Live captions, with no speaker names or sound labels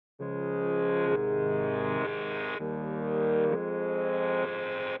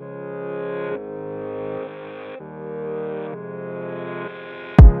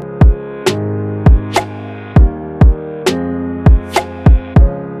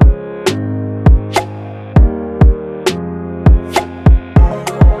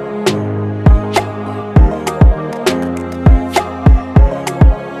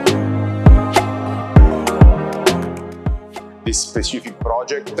specific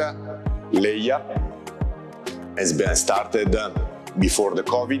project, LEIA, has been started before the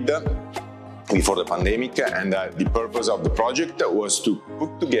COVID, before the pandemic, and the purpose of the project was to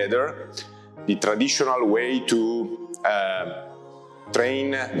put together the traditional way to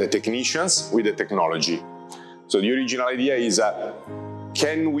train the technicians with the technology. So the original idea is,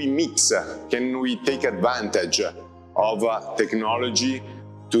 can we mix, can we take advantage of technology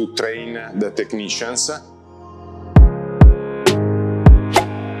to train the technicians?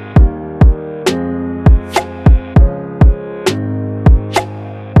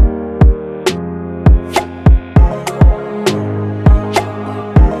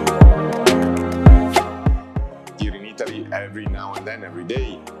 Here in Italy, every now and then, every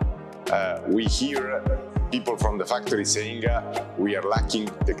day, we hear people from the factory saying we are lacking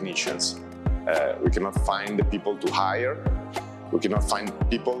technicians. We cannot find the people to hire. We cannot find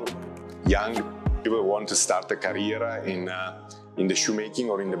people, young people who want to start a career in the shoemaking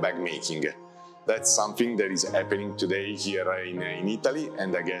or in the bag making. That's something that is happening today here in Italy,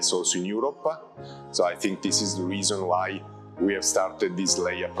 and I guess also in Europe. So I think this is the reason why we have started this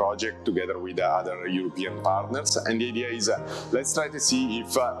LEIA project together with other European partners. And the idea is, let's try to see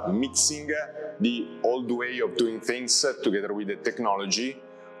if mixing the old way of doing things together with the technology,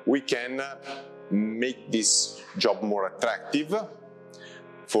 we can make this job more attractive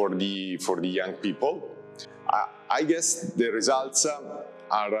for the young people. I guess the results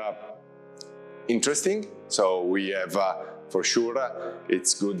are interesting. So we have, for sure,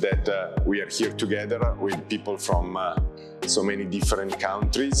 it's good that we are here together with people from so many different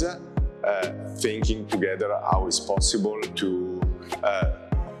countries, thinking together how it's possible to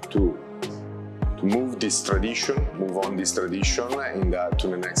move this tradition, move on this tradition to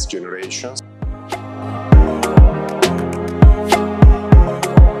the next generations.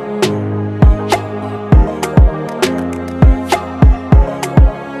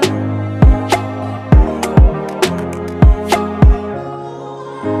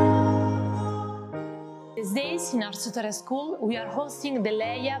 These days in Arsutoria School we are hosting the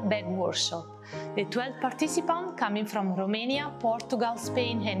LEIA Bag Workshop. The 12 participants coming from Romania, Portugal,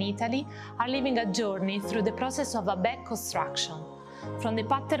 Spain and Italy are living a journey through the process of a bag construction. From the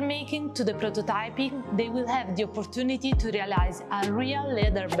pattern making to the prototyping, they will have the opportunity to realize a real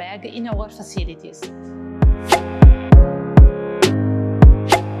leather bag in our facilities.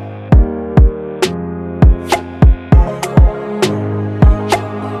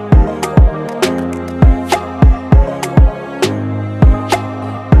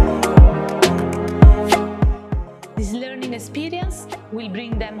 This learning experience will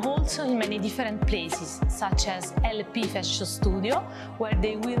bring them also in many different places, such as LP Fashion Studio, where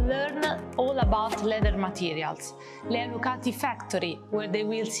they will learn all about leather materials, LEIA Lucati Factory, where they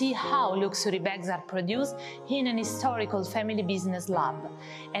will see how luxury bags are produced in an historical family business lab,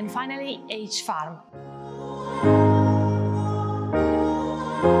 and finally H Farm.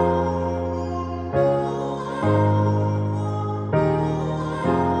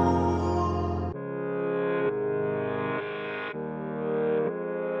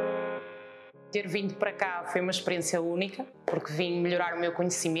 Ter vindo para cá foi uma experiência única, porque vim melhorar o meu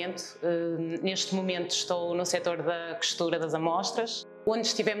conhecimento. Neste momento estou no setor da costura das amostras. Onde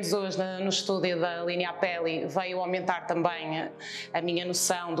estivemos hoje no estúdio da linha Peli veio aumentar também a minha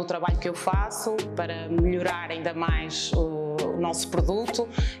noção do trabalho que eu faço para melhorar ainda mais o nosso produto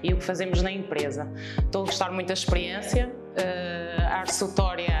e o que fazemos na empresa. Estou a gostar muito da experiência. A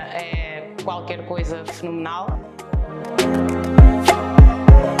Arsutoria é qualquer coisa fenomenal.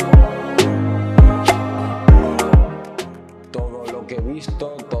 Que he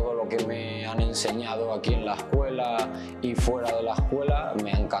visto, todo lo que me han enseñado aquí en la escuela y fuera de la escuela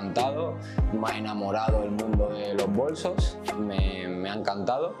me ha encantado, me ha enamorado el mundo de los bolsos, me ha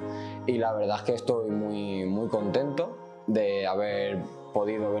encantado y la verdad es que estoy muy contento de haber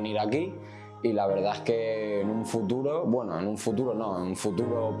podido venir aquí y la verdad es que en un futuro, bueno, en un futuro no, en un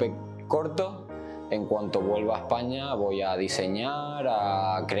futuro corto, en cuanto vuelva a España voy a diseñar,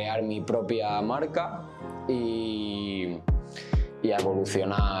 a crear mi propia marca y a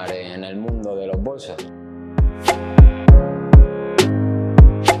evolucionar en el mundo de los bolsos.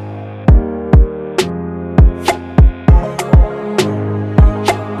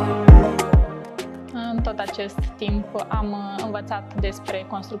 În tot acest timp am învățat despre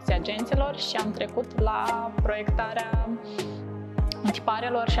construcția genților și am trecut la proiectarea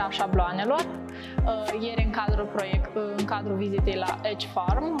tiparelor și a șabloanelor. Ieri, în cadrul vizitei la H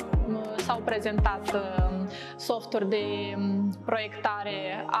Farm, s-au prezentat softuri de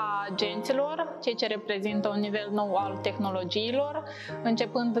proiectare a agenților, ceea ce reprezintă un nivel nou al tehnologiilor,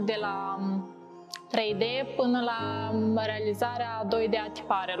 începând de la 3D până la realizarea 2D a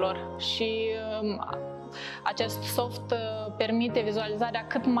tiparelor și acest soft permite vizualizarea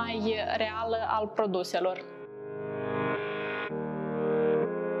cât mai reală al produselor.